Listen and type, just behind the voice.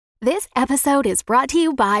This episode is brought to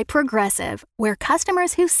you by Progressive, where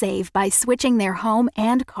customers who save by switching their home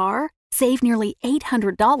and car save nearly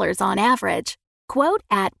 $800 on average. Quote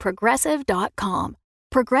at Progressive.com.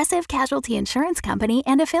 Progressive Casualty Insurance Company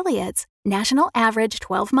and Affiliates. National average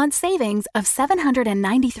 12-month savings of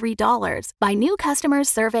 $793 by new customers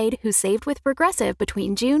surveyed who saved with Progressive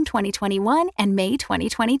between June 2021 and May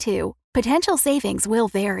 2022. Potential savings will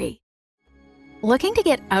vary. Looking to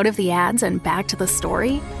get out of the ads and back to the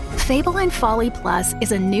story? Fable and Folly Plus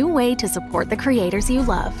is a new way to support the creators you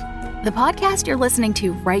love. The podcast you're listening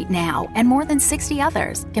to right now and more than 60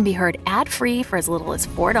 others can be heard ad-free for as little as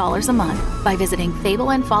 $4 a month by visiting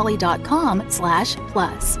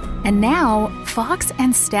fableandfolly.com/plus. And now, Fox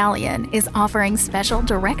and Stallion is offering special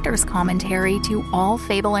director's commentary to all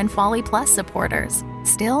Fable and Folly Plus supporters,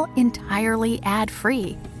 still entirely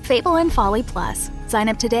ad-free. Fable and Folly Plus. Sign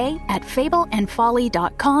up today at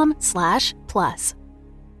fableandfolly.com/plus.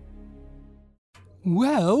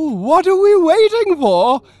 Well, what are we waiting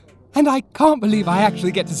for? And I can't believe I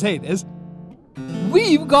actually get to say this.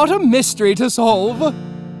 We've got a mystery to solve.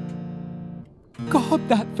 God,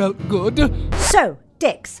 that felt good. So,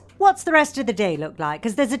 Dix, what's the rest of the day look like?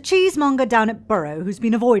 Because there's a cheesemonger down at Borough who's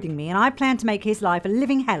been avoiding me, and I plan to make his life a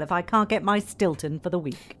living hell if I can't get my Stilton for the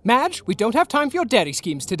week. Madge, we don't have time for your dairy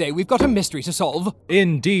schemes today. We've got a mystery to solve.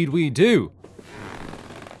 Indeed we do.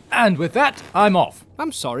 And with that, I'm off.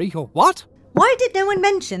 I'm sorry, you're what? Why did no one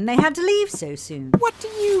mention they had to leave so soon? What do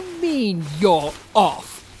you mean, you're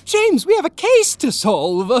off? James, we have a case to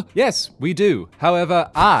solve. Yes, we do.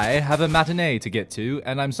 However, I have a matinee to get to,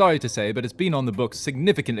 and I'm sorry to say, but it's been on the books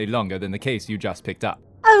significantly longer than the case you just picked up.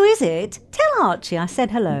 Oh, is it? Tell Archie I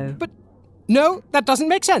said hello. But no, that doesn't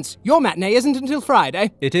make sense. Your matinee isn't until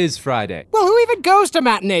Friday. It is Friday. Well, who even goes to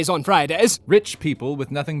matinees on Fridays? Rich people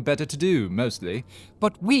with nothing better to do, mostly.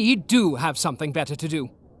 But we do have something better to do.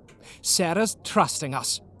 Sarah's trusting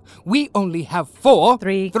us. We only have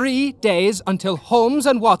three days until Holmes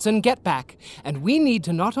and Watson get back, and we need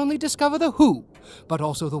to not only discover the who, but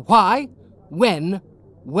also the why, when,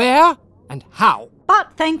 where, and how.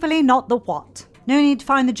 But thankfully not the what. No need to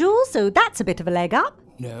find the jewels, so that's a bit of a leg up.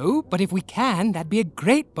 No, but if we can, that'd be a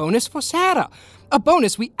great bonus for Sarah. A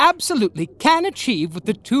bonus we absolutely can achieve with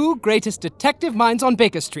the two greatest detective minds on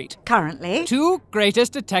Baker Street. Currently. Two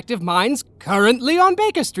greatest detective minds currently on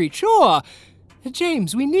Baker Street, sure.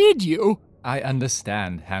 James, we need you. I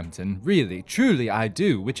understand, Hampton. Really, truly I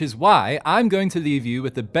do, which is why I'm going to leave you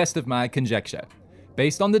with the best of my conjecture.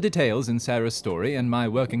 Based on the details in Sarah's story and my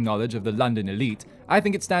working knowledge of the London elite, I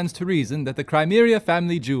think it stands to reason that the Crimea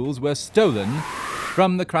family jewels were stolen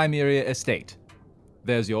from the Crimea estate.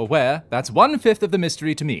 There's your where. That's 1/5 of the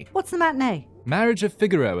mystery to me. What's the matinee? Marriage of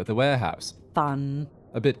Figaro at the warehouse. Fun.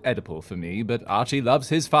 A bit Oedipal for me, but Archie loves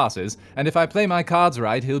his farces, and if I play my cards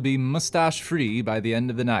right, he'll be moustache-free by the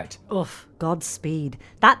end of the night. Oof, Godspeed.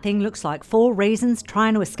 That thing looks like 4 raisins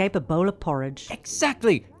trying to escape a bowl of porridge.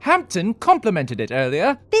 Exactly! Hampton complimented it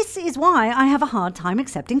earlier. This is why I have a hard time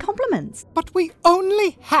accepting compliments. But we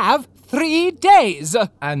only have 3 days.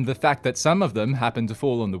 And the fact that some of them happen to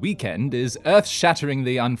fall on the weekend is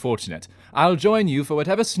earth-shatteringly unfortunate. I'll join you for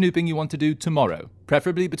whatever snooping you want to do tomorrow,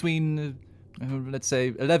 preferably between, let's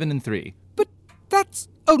say, 11 and 3. But that's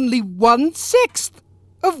only 1/6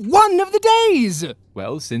 of one of the days.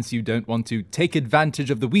 Well, since you don't want to take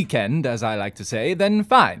advantage of the weekend, as I like to say, then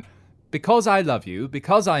fine. Because I love you,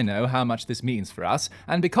 because I know how much this means for us,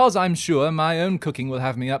 and because I'm sure my own cooking will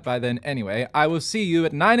have me up by then anyway, I will see you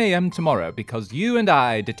at 9 a.m. tomorrow, because you and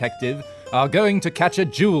I, detective, are going to catch a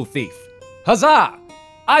jewel thief. Huzzah!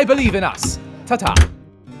 I believe in us. Ta-ta.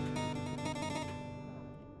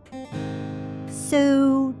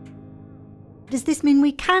 So, does this mean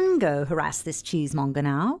we can go harass this cheesemonger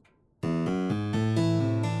now?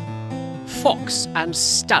 Fox and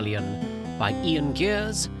Stallion by Ian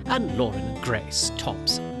Gears and Lauren Grace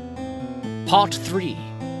Thompson. Part 3.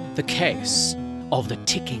 The Case of the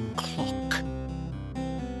Ticking Clock.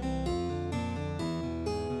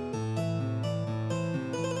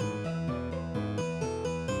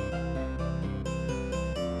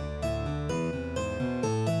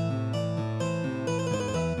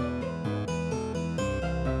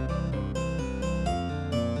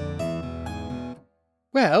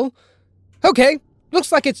 Well, okay.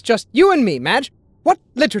 Looks like it's just you and me, Madge. What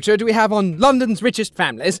literature do we have on London's richest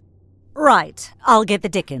families? Right, I'll get the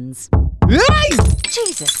Dickens. Aye!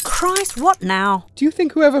 Jesus Christ, what now? Do you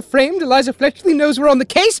think whoever framed Eliza Fletchley knows we're on the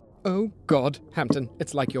case? Oh, God, Hampton,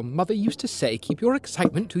 it's like your mother used to say, keep your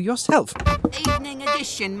excitement to yourself. Evening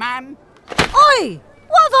edition, ma'am. Oi!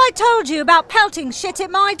 What have I told you about pelting shit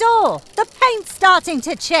at my door? The paint's starting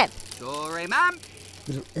to chip. Sorry, ma'am.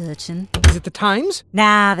 Little urchin. Is it the Times?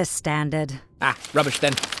 Nah, the Standard. Ah, rubbish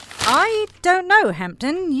then. I don't know,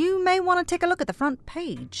 Hampton. You may want to take a look at the front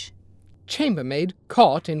page. Chambermaid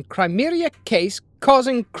caught in Crimea case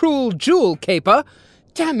causing cruel jewel caper.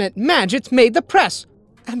 Damn it, Madge, it's made the press.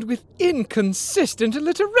 And with inconsistent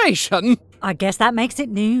alliteration. I guess that makes it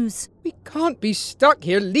news. We can't be stuck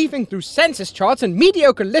here leafing through census charts and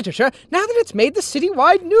mediocre literature now that it's made the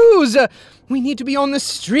citywide news. We need to be on the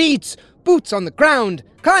streets, boots on the ground,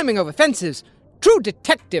 climbing over fences. True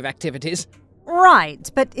detective activities. Right,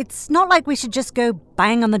 but it's not like we should just go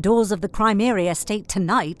bang on the doors of the Crimea estate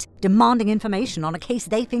tonight, demanding information on a case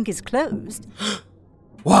they think is closed.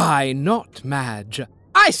 Why not, Madge?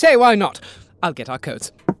 I say why not? I'll get our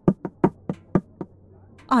coats.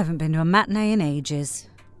 I haven't been to a matinee in ages.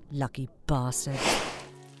 Lucky bastard.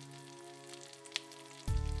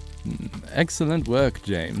 Excellent work,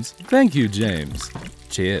 James. Thank you, James.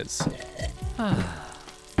 Cheers.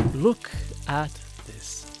 Look at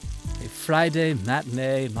this. A Friday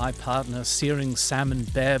matinee, my partner searing salmon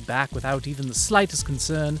bareback without even the slightest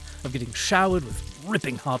concern of getting showered with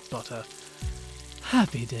ripping hot butter.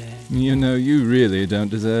 Happy day. You know, you really don't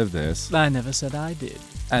deserve this. I never said I did.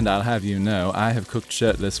 And I'll have you know, I have cooked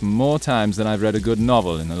shirtless more times than I've read a good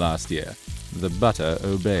novel in the last year. The butter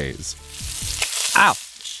obeys. Ow!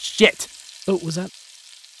 Shit! Oh, was that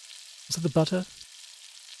the butter?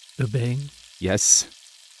 Obeying? Yes.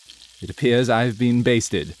 It appears I've been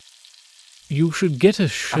basted. You should get a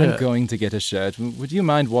shirt. I'm going to get a shirt. Would you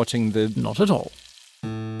mind watching the... Not at all.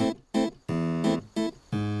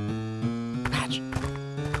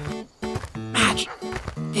 Madge,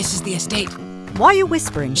 this is the estate. Why are you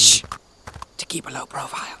whispering? Shh! To keep a low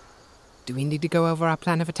profile. Do we need to go over our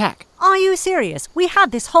plan of attack? Are you serious? We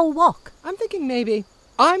had this whole walk. I'm thinking maybe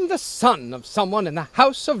I'm the son of someone in the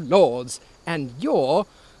House of Lords, and you're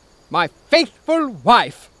my faithful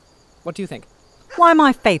wife. What do you think? Why am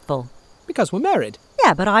I faithful? Because we're married.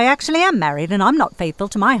 Yeah, but I actually am married and I'm not faithful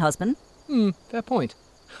to my husband. Fair point.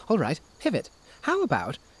 All right, pivot. How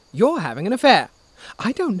about you're having an affair?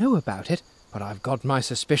 I don't know about it, but I've got my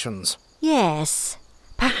suspicions. Yes.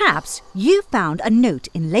 Perhaps you found a note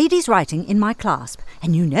in ladies' writing in my clasp,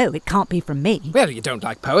 and you know it can't be from me. Well, you don't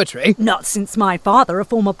like poetry. Not since my father, a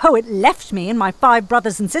former poet, left me and my 5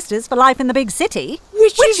 brothers and sisters for life in the big city.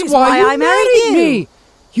 Which is why you I married me.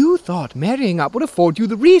 You thought marrying up would afford you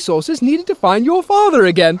the resources needed to find your father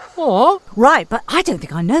again. Aw. Right, but I don't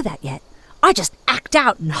think I know that yet. I just act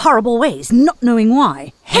out in horrible ways, not knowing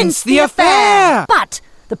why. Hence the affair! But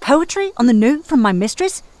the poetry on the note from my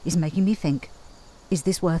mistress is making me think. Is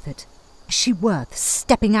this worth it? Is she worth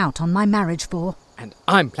stepping out on my marriage for? And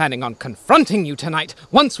I'm planning on confronting you tonight,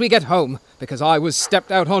 once we get home, because I was stepped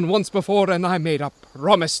out on once before and I made a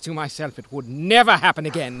promise to myself it would never happen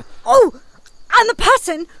again. Oh, and the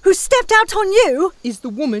person who stepped out on you? Is the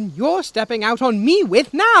woman you're stepping out on me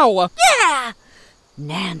with now. Yeah!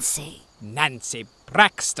 Nancy. Nancy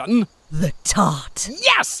Braxton. The tart.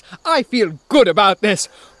 Yes! I feel good about this.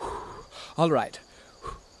 All right.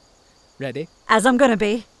 Ready? As I'm gonna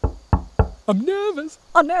be. I'm nervous.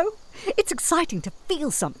 Oh no, it's exciting to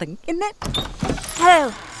feel something, isn't it?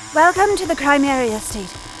 Hello, welcome to the Crimea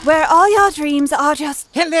estate, where all your dreams are just...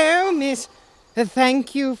 Hello, miss.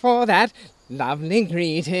 Thank you for that lovely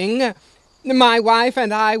greeting. My wife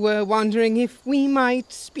and I were wondering if we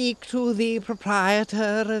might speak to the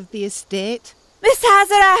proprietor of the estate. Miss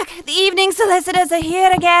Hazarak, the evening solicitors are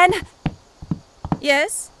here again.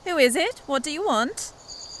 Yes? Who is it? What do you want?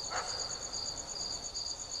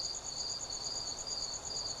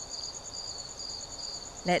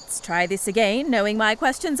 Let's try this again, knowing my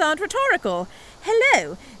questions aren't rhetorical.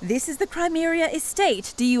 Hello, this is the Crimea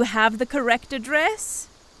estate. Do you have the correct address?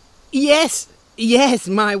 Yes,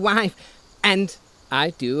 my wife. And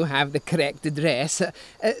I do have the correct address.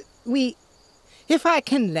 If I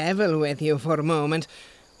can level with you for a moment,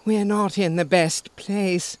 we're not in the best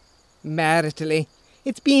place maritally.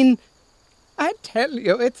 I tell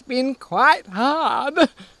you, it's been quite hard.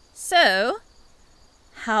 So,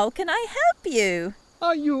 how can I help you?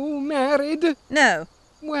 Are you married? No.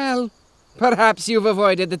 Well, perhaps you've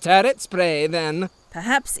avoided the turret spray, then.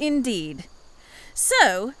 Perhaps indeed.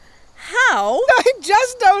 So, how? I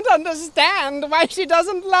just don't understand why she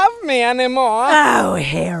doesn't love me anymore. Oh,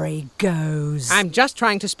 here he goes. I'm just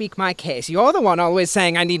trying to speak my case. You're the one always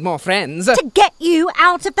saying I need more friends. To get you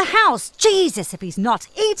out of the house. Jesus, if he's not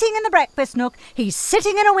eating in the breakfast nook, he's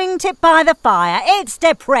sitting in a wingtip by the fire. It's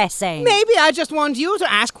depressing. Maybe I just want you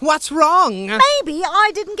to ask what's wrong. Maybe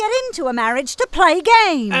I didn't get into a marriage to play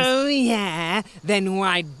games. Oh, yeah? Then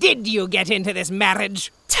why did you get into this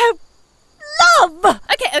marriage? To love!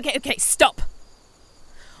 Okay, stop.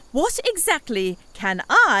 What exactly can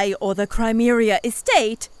I or the Crimea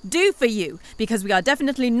Estate do for you? Because we are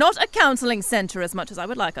definitely not a counselling centre as much as I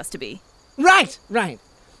would like us to be. Right.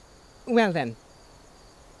 Well then,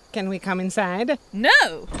 can we come inside?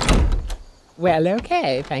 No! Well,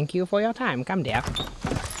 okay. Thank you for your time. Come, dear.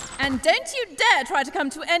 And don't you dare try to come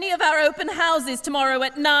to any of our open houses tomorrow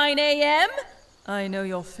at 9 a.m. I know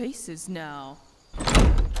your faces now.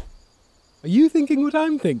 Are you thinking what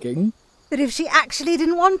I'm thinking? That if she actually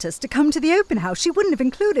didn't want us to come to the open house, she wouldn't have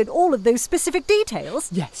included all of those specific details.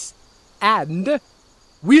 Yes. And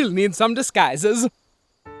we'll need some disguises.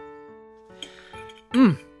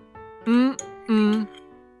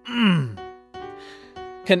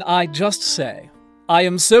 Can I just say, I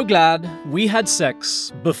am so glad we had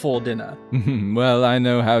sex before dinner. Well, I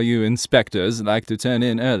know how you inspectors like to turn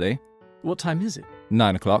in early. What time is it?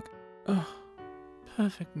 9 o'clock. Oh,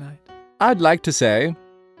 perfect night. I'd like to say,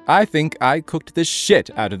 I think I cooked the shit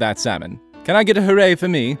out of that salmon. Can I get a hooray for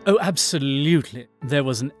me? Oh, absolutely. There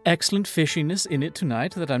was an excellent fishiness in it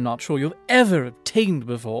tonight that I'm not sure you've ever obtained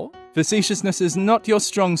before. Facetiousness is not your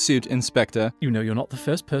strong suit, Inspector. You know you're not the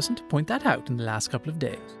first person to point that out in the last couple of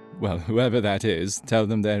days. Well, whoever that is, tell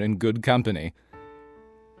them they're in good company.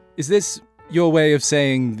 Is this your way of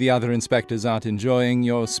saying the other inspectors aren't enjoying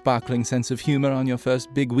your sparkling sense of humor on your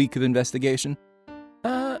first big week of investigation?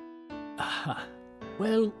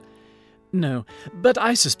 Well, no. But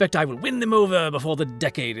I suspect I will win them over before the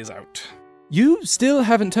decade is out. You still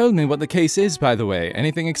haven't told me what the case is, by the way.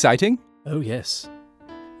 Anything exciting? Oh, yes.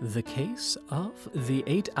 The case of the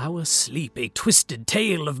 8-hour sleep, a twisted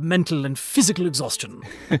tale of mental and physical exhaustion.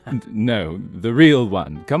 No, the real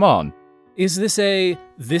one. Come on. Is this a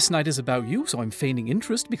 "this night is about you, so I'm feigning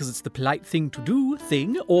interest because it's the polite thing to do"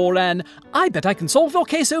 thing, or an "I bet I can solve your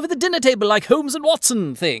case over the dinner table like Holmes and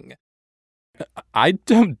Watson" thing? I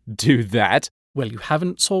don't do that. Well, you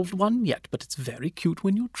haven't solved one yet, but it's very cute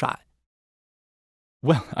when you try.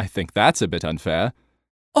 Well, I think that's a bit unfair.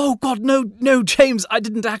 Oh, God, no, James, I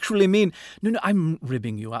didn't actually mean... No, I'm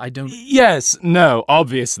ribbing you, I don't... Yes, no,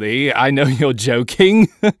 obviously, I know you're joking.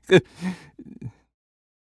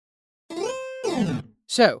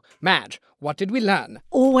 So, Madge, what did we learn?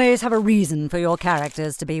 Always have a reason for your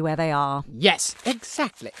characters to be where they are. Yes,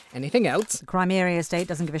 exactly. Anything else? The Crimea Estate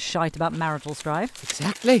doesn't give a shite about marital strife.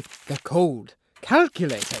 Exactly. They're cold,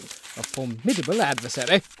 calculating, a formidable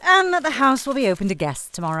adversary. And that the house will be open to guests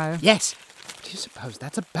tomorrow. Yes. What do you suppose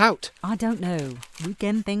that's about? I don't know.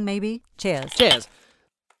 Weekend thing, maybe? Cheers. Cheers.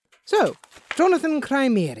 So, Jonathan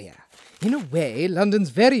Crimea. In a way, London's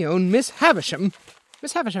very own Miss Havisham.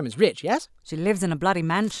 Miss Havisham is rich, yes? She lives in a bloody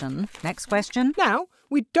mansion. Next question. Now,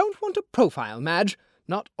 we don't want to profile, Madge.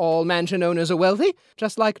 Not all mansion owners are wealthy,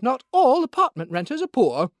 just like not all apartment renters are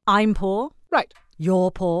poor. I'm poor. Right. You're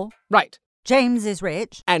poor. Right. James is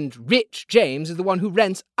rich. And rich James is the one who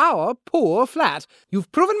rents our poor flat.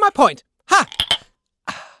 You've proven my point. Ha!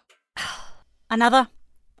 Another?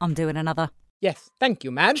 I'm doing another. Yes, thank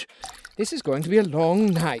you, Madge. This is going to be a long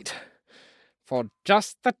night. For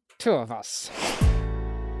just the two of us.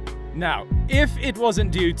 Now, if it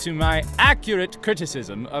wasn't due to my accurate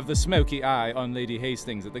criticism of the smoky eye on Lady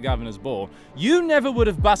Hastings at the Governor's Ball, you never would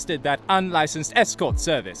have busted that unlicensed escort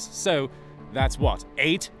service. So, that's what,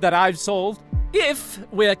 8 that I've solved? If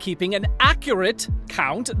we're keeping an accurate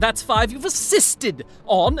count, that's 5 you've assisted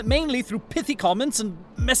on, mainly through pithy comments and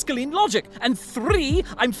mescaline logic. And 3,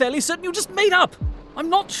 I'm fairly certain you just made up. I'm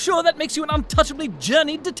not sure that makes you an untouchably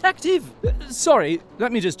journeyed detective. Sorry,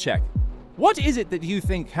 let me just check. What is it that you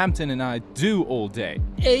think Hampton and I do all day?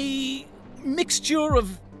 A mixture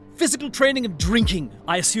of physical training and drinking,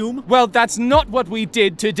 I assume. Well, that's not what we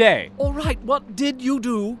did today. All right, what did you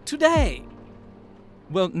do today?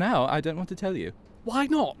 Well, now I don't want to tell you. Why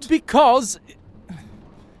not? Because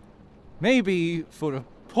maybe for a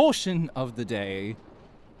portion of the day,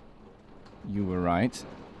 you were right.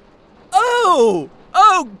 Oh,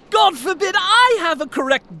 God forbid I have a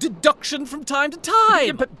correct deduction from time to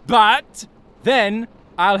time. But then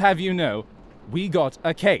I'll have you know, we got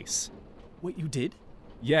a case. What, you did?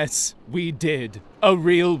 Yes, we did. A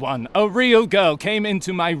real one. A real girl came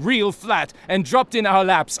into my real flat and dropped in our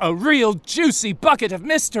laps a real juicy bucket of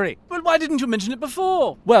mystery. Well, why didn't you mention it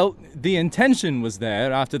before? Well, the intention was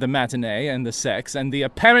there after the matinee and the sex and the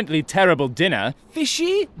apparently terrible dinner.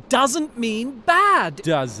 Fishy doesn't mean bad.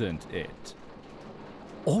 Doesn't it?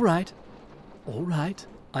 All right.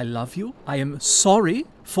 I love you. I am sorry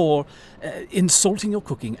for insulting your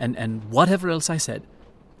cooking and whatever else I said.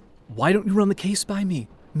 Why don't you run the case by me?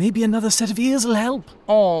 Maybe another set of ears will help.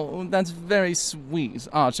 Oh, that's very sweet,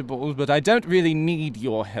 Archibald, but I don't really need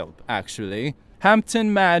your help, actually.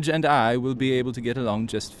 Hampton, Madge, and I will be able to get along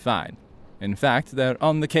just fine. In fact, they're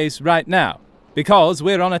on the case right now, because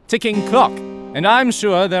we're on a ticking clock, and I'm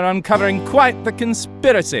sure they're uncovering quite the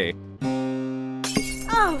conspiracy.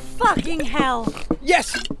 Oh, fucking hell.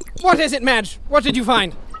 Yes! What is it, Madge? What did you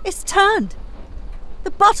find? It's turned. The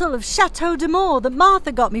bottle of Chateau d'Amour that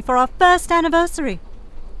Martha got me for our first anniversary.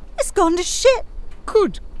 It's gone to shit.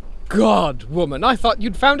 Good God, woman, I thought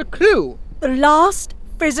you'd found a clue. The last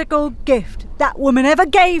physical gift that woman ever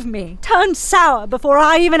gave me turned sour before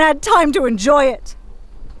I even had time to enjoy it.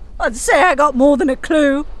 I'd say I got more than a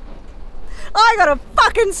clue. I got a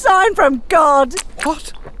fucking sign from God.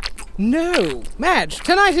 What? No, Madge,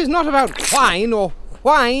 tonight is not about wine or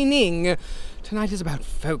whining. Tonight is about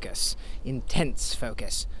focus. Intense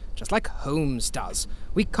focus. Just like Holmes does.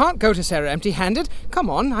 We can't go to Sarah empty-handed.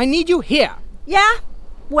 Come on, I need you here. Yeah?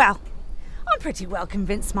 Well, I'm pretty well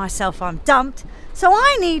convinced myself I'm dumped, so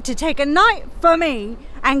I need to take a night for me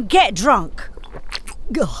and get drunk.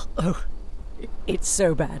 Ugh, oh, it's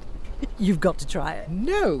so bad. You've got to try it.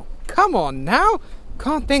 No, come on now.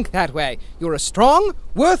 Can't think that way. You're a strong,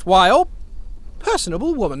 worthwhile,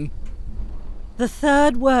 personable woman. The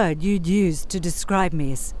third word you'd use to describe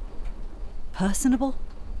me is personable?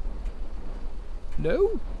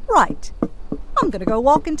 No? Right. I'm going to go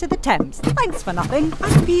walk into the Thames. Thanks for nothing.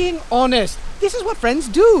 I'm being honest. This is what friends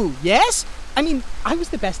do, yes? I mean, I was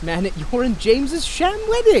the best man at your and James's sham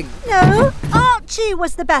wedding. No, Archie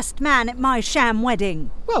was the best man at my sham wedding.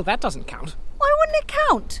 Well, that doesn't count. Why wouldn't it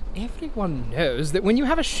count? Everyone knows that when you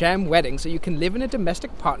have a sham wedding so you can live in a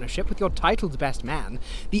domestic partnership with your titled best man,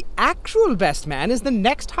 the actual best man is the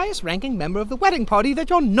next highest ranking member of the wedding party that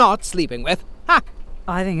you're not sleeping with. Ha!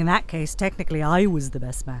 I think in that case, technically, I was the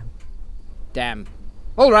best man. Damn.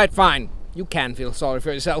 All right, fine. You can feel sorry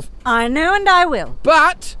for yourself. I know, and I will.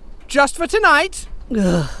 But, just for tonight...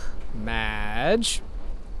 Ugh. Madge.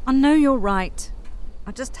 I know you're right.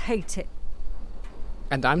 I just hate it.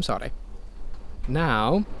 And I'm sorry.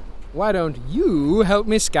 Now, why don't you help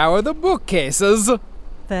me scour the bookcases?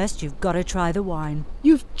 First, you've got to try the wine.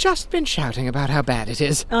 You've just been shouting about how bad it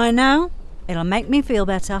is. I know. It'll make me feel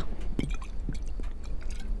better.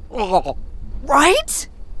 Oh. Right?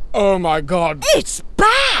 Oh my God. It's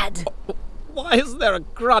bad! Why is there a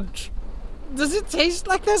crunch? Does it taste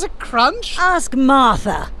like there's a crunch? Ask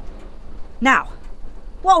Martha. Now,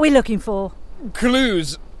 what are we looking for?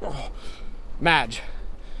 Clues. Oh. Madge,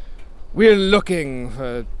 we're looking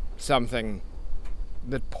for something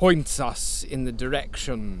that points us in the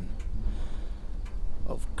direction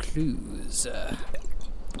of clues.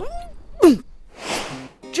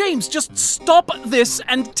 James, just stop this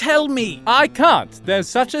and tell me. I can't. There's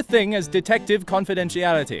such a thing as detective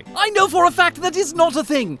confidentiality. I know for a fact that is not a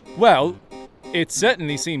thing. Well, it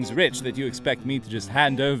certainly seems rich that you expect me to just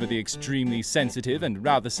hand over the extremely sensitive and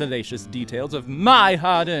rather salacious details of my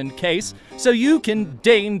hard-earned case so you can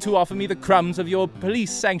deign to offer me the crumbs of your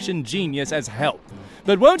police-sanctioned genius as help,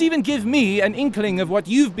 but won't even give me an inkling of what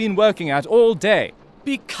you've been working at all day.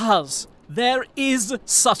 Because there is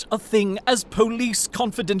such a thing as police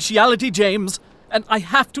confidentiality, James, and I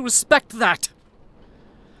have to respect that.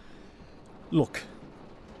 Look,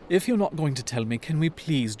 if you're not going to tell me, can we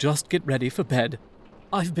please just get ready for bed?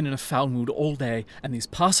 I've been in a foul mood all day, and these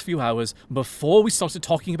past few hours, before we started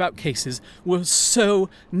talking about cases, were so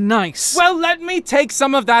nice. Well, let me take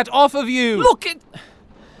some of that off of you! Look,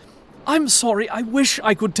 I'm sorry, I wish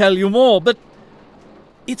I could tell you more, but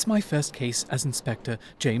it's my first case as inspector,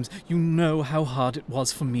 James. You know how hard it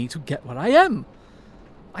was for me to get where I am.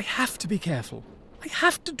 I have to be careful. I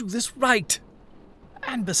have to do this right.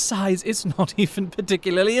 And besides, it's not even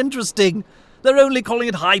particularly interesting. They're only calling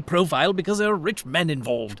it high profile because there are rich men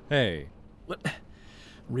involved. Hey.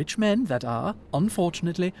 Rich men that are,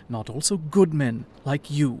 unfortunately, not also good men,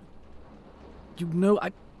 like you. You know,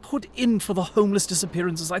 I put in for the homeless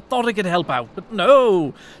disappearances. I thought I could help out, but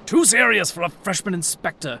no! Too serious for a freshman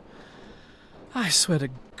inspector. I swear to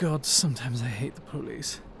God, sometimes I hate the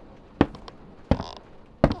police.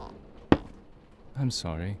 I'm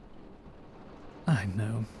sorry. I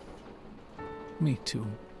know. Me too.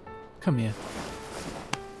 Come here.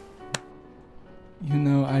 You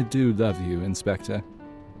know I do love you, Inspector.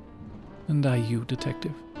 And I you,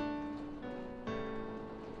 Detective.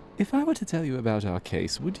 If I were to tell you about our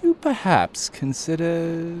case, would you perhaps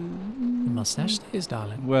consider... The mustache stays,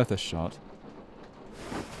 darling. Worth a shot.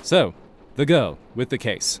 So, the girl with the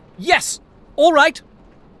case. Yes! All right!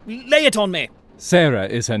 Lay it on me! Sarah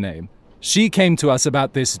is her name. She came to us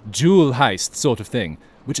about this jewel heist sort of thing,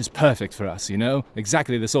 which is perfect for us, you know?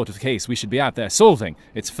 Exactly the sort of case we should be out there solving.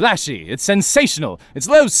 It's flashy, it's sensational, it's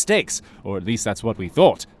low stakes, or at least that's what we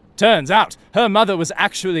thought. Turns out her mother was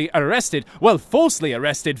actually arrested, well, falsely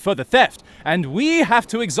arrested for the theft, and we have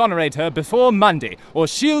to exonerate her before Monday, or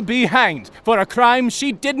she'll be hanged for a crime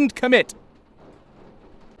she didn't commit.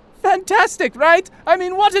 Fantastic, right? I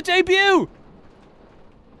mean, what a debut!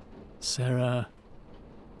 Sarah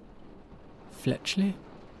Fletchley?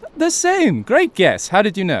 The same. Great guess. How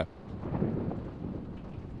did you know?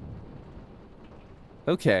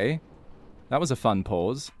 Okay. That was a fun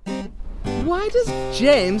pause. Why does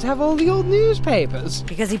James have all the old newspapers?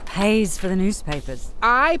 Because he pays for the newspapers.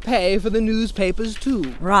 I pay for the newspapers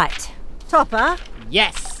too. Right. Topper,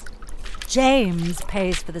 Yes. James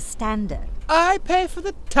pays for the Standard. I pay for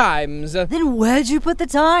the Times. Then where'd you put the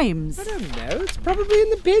Times? I don't know. It's probably in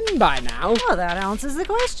the bin by now. Well, that answers the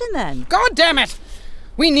question then. God damn it!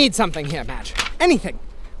 We need something here, Madge. Anything.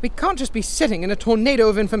 We can't just be sitting in a tornado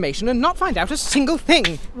of information and not find out a single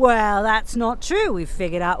thing. Well, that's not true. We've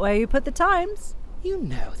figured out where you put the Times. You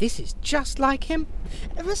know, this is just like him.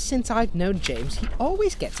 Ever since I've known James, he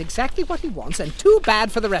always gets exactly what he wants and too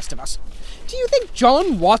bad for the rest of us. Do you think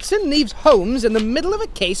John Watson leaves Holmes in the middle of a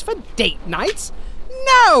case for date nights?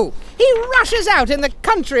 No! He rushes out in the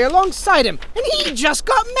country alongside him, and he just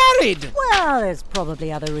got married! Well, there's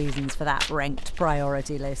probably other reasons for that ranked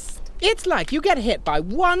priority list. It's like you get hit by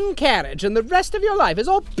one carriage and the rest of your life is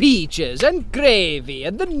all peaches and gravy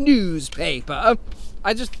and the newspaper.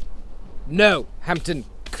 No, Hampton,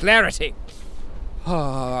 clarity.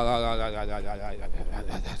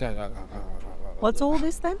 What's all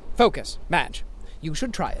this then? Focus, Madge. You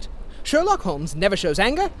should try it. Sherlock Holmes never shows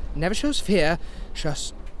anger, never shows fear,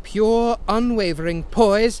 just pure, unwavering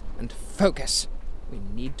poise and focus. We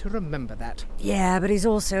need to remember that. Yeah, but he's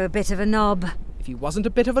also a bit of a knob. If he wasn't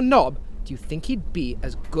a bit of a knob, do you think he'd be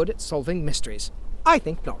as good at solving mysteries? I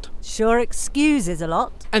think not. Sure excuses a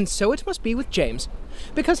lot. And so it must be with James,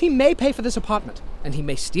 because he may pay for this apartment, and he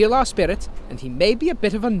may steal our spirits, and he may be a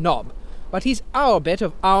bit of a knob, but he's our bit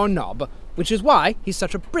of our knob, which is why he's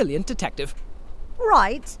such a brilliant detective.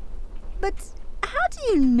 Right, but how do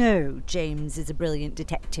you know James is a brilliant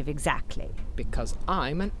detective exactly? Because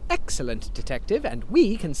I'm an excellent detective, and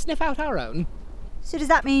we can sniff out our own. So does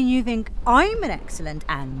that mean you think I'm an excellent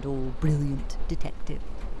and/or brilliant detective?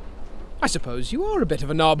 I suppose you are a bit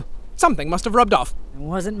of a knob. Something must have rubbed off. It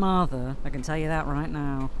wasn't Martha, I can tell you that right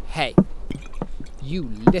now. Hey, you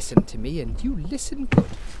listen to me and you listen good.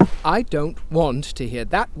 I don't want to hear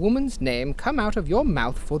that woman's name come out of your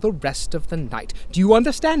mouth for the rest of the night. Do you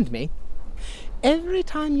understand me? Every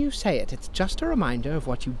time you say it, it's just a reminder of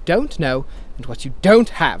what you don't know and what you don't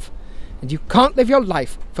have. And you can't live your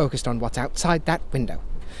life focused on what's outside that window.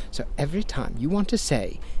 So every time you want to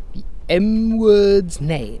say the M-word's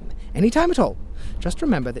name, anytime at all, just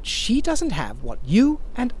remember that she doesn't have what you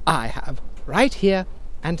and I have right here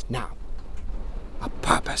and now. A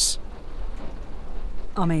purpose.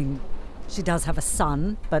 I mean, she does have a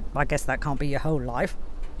son, but I guess that can't be your whole life.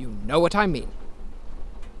 You know what I mean.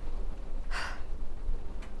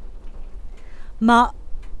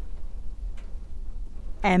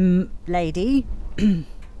 Lady,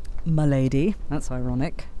 m'lady, that's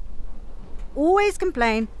ironic, always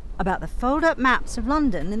complain about the fold-up maps of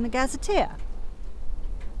London in the Gazetteer.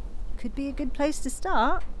 Could be a good place to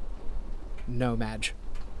start. No, Madge.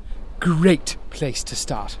 Great place to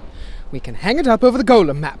start. We can hang it up over the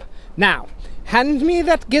Golem map. Now, hand me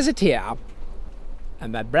that Gazetteer.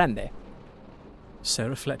 And that brandy.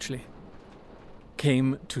 Sarah Fletchley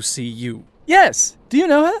came to see you. Yes! Do you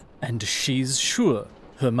know her? And she's sure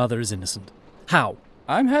her mother is innocent. How?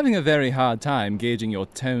 I'm having a very hard time gauging your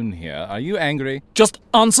tone here. Are you angry? Just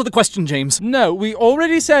answer the question, James. No, we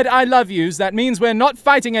already said I love yous. That means we're not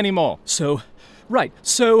fighting anymore. So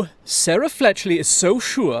Sarah Fletchley is so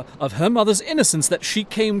sure of her mother's innocence that she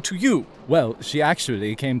came to you. Well, she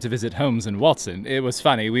actually came to visit Holmes and Watson. It was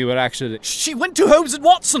funny, we were actually... She went to Holmes and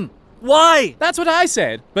Watson! Why? That's what I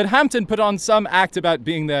said. But Hampton put on some act about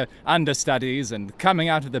being their understudies and coming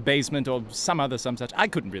out of the basement or some such. I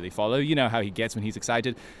couldn't really follow. You know how he gets when he's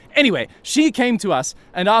excited. Anyway, she came to us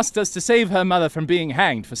and asked us to save her mother from being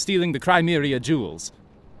hanged for stealing the Crimea jewels.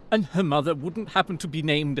 And her mother wouldn't happen to be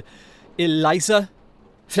named Eliza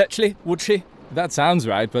Fletchley, would she? That sounds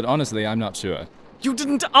right, but honestly, I'm not sure. You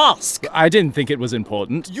didn't ask! I didn't think it was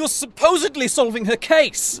important. You're supposedly solving her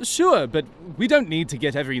case! Sure, but we don't need to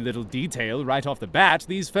get every little detail right off the bat.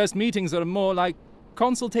 These first meetings are more like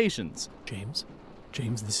consultations. James,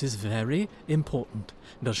 this is very important.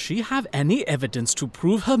 Does she have any evidence to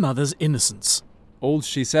prove her mother's innocence? All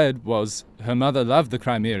she said was her mother loved the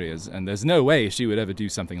Crimerias, and there's no way she would ever do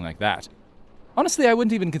something like that. Honestly, I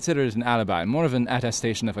wouldn't even consider it an alibi, more of an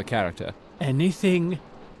attestation of her character. Anything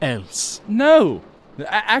else? No!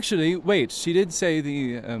 Actually, wait, she did say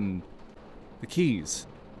the keys.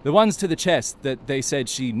 The ones to the chest that they said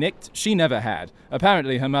she nicked, she never had.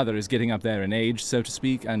 Apparently her mother is getting up there in age, so to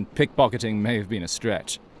speak, and pickpocketing may have been a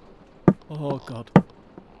stretch. Oh, God.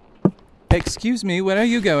 Excuse me, where are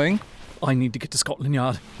you going? I need to get to Scotland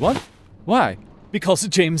Yard. What? Why? Because,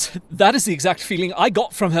 James, that is the exact feeling I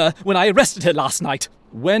got from her when I arrested her last night.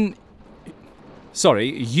 When...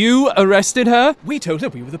 Sorry, you arrested her? We told her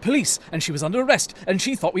we were the police, and she was under arrest, and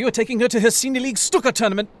she thought we were taking her to her Senior League snooker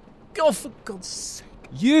tournament. Oh, for God's sake.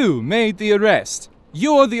 You made the arrest.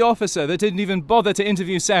 You're the officer that didn't even bother to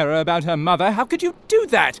interview Sarah about her mother. How could you do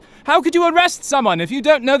that? How could you arrest someone if you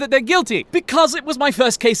don't know that they're guilty? Because it was my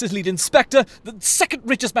first case as lead inspector. The second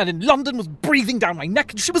richest man in London was breathing down my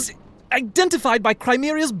neck, and she was identified by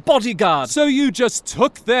Crimeria's bodyguard. So you just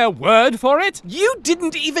took their word for it? You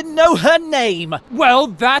didn't even know her name! Well,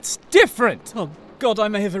 that's different! Oh, God, I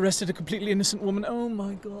may have arrested a completely innocent woman. Oh,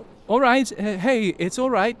 my God. All right, hey, it's all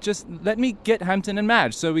right. Just let me get Hampton and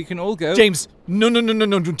Madge so we can all go... James, no,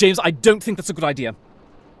 James, I don't think that's a good idea.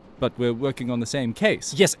 But we're working on the same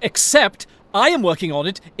case. Yes, except I am working on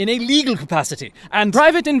it in a legal capacity, and...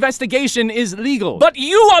 Private investigation is legal. But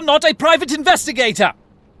you are not a private investigator!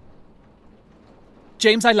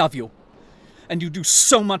 James, I love you. And you do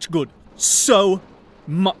so much good. So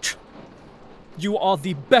much. You are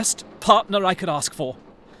the best partner I could ask for.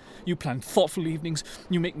 You plan thoughtful evenings.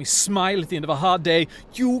 You make me smile at the end of a hard day.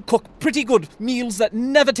 You cook pretty good meals that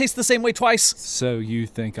never taste the same way twice. So you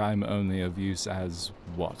think I'm only of use as,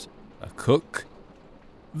 what, a cook?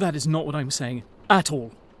 That is not what I'm saying at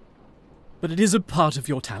all. But it is a part of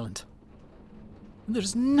your talent. And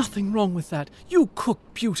there's nothing wrong with that. You cook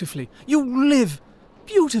beautifully. You live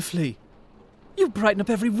beautifully. You brighten up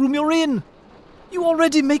every room you're in. You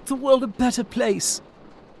already make the world a better place.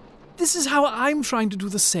 This is how I'm trying to do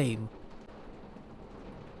the same.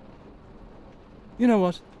 You know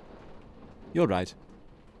what? You're right.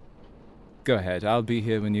 Go ahead, I'll be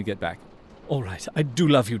here when you get back. All right, I do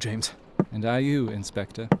love you, James. And I you,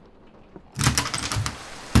 Inspector.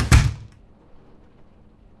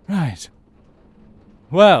 Right.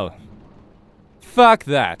 Well, fuck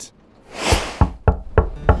that.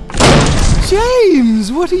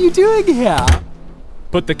 James, what are you doing here?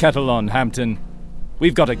 Put the kettle on, Hampton.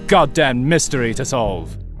 We've got a goddamn mystery to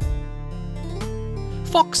solve.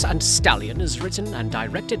 Fox and Stallion is written and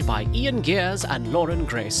directed by Ian Gears and Lauren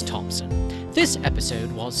Grace Thompson. This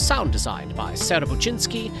episode was sound designed by Sarah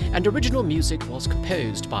Buczynski and original music was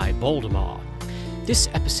composed by Baltimore. This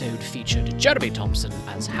episode featured Jeremy Thompson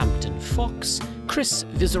as Hampton Fox, Chris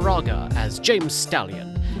Vizaraga as James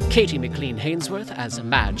Stallion, Katie McLean Hainsworth as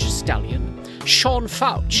Madge Stallion, Sean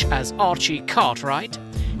Fouch as Archie Cartwright,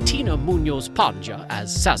 Tina Munoz Panja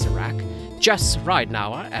as Sazerac, Jess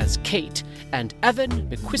Ridenauer as Kate, and Evan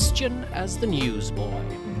McQuistion as the newsboy.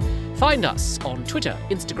 Find us on Twitter,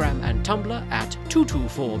 Instagram, and Tumblr at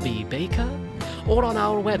 224bbaker or on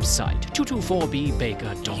our website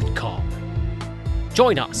 224bbaker.com.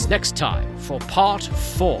 Join us next time for Part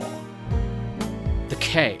 4, The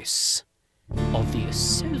Case of the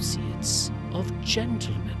Associates of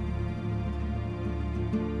Gentlemen.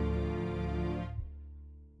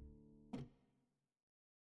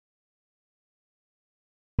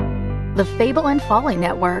 The Fable and Folly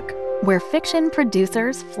Network, where fiction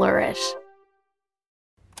producers flourish.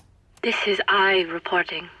 This is I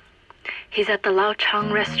reporting. He's at the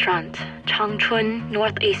Laochang restaurant, Changchun,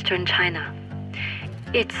 northeastern China.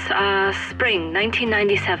 It's spring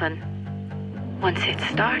 1997. Once it's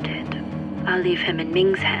started, I'll leave him in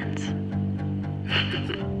Ming's hands.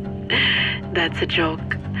 That's a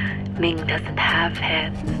joke. Ming doesn't have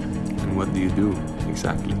hands. And what do you do,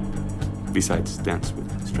 exactly? Besides dance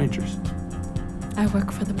with strangers? I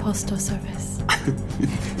work for the postal service.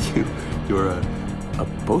 You're a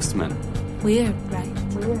postman. Weird, right?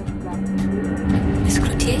 Miss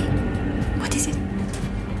Cloutier, what is it?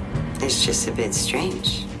 It's just a bit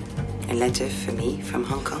strange. A letter for me from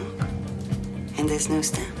Hong Kong. And there's no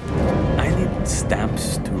stamp. I need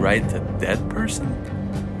stamps to write a dead person?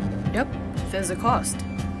 Yep, there's a cost.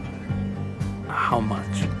 How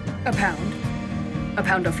much? £1. A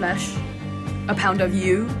pound of flesh. A pound of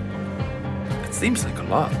you. It seems like a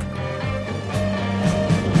lot.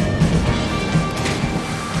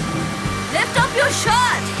 Lift up your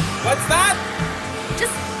shirt! What's that?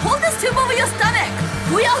 Just hold this tube over your stomach.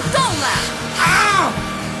 不要动了. Ow!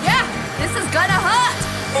 Yeah, this is gonna hurt.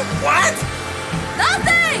 What?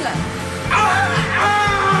 Nothing!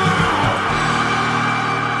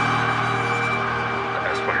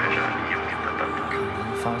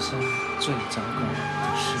 发生最糟糕的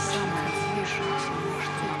事情，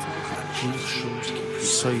只属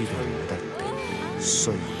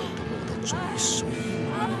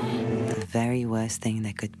The very worst thing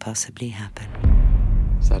that could possibly happen.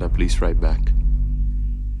 Sarah, please write back.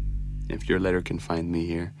 If your letter can find me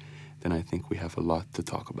here, then I think we have a lot to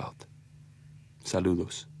talk about.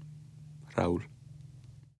 Saludos. Raúl.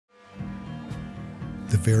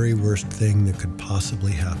 The Very Worst Thing That Could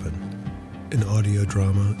Possibly Happen. An audio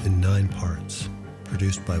drama in 9 parts,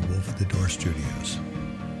 produced by Wolf at the Door Studios.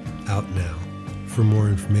 Out now. For more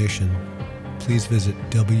information, please visit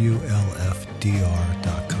WLFDR.com.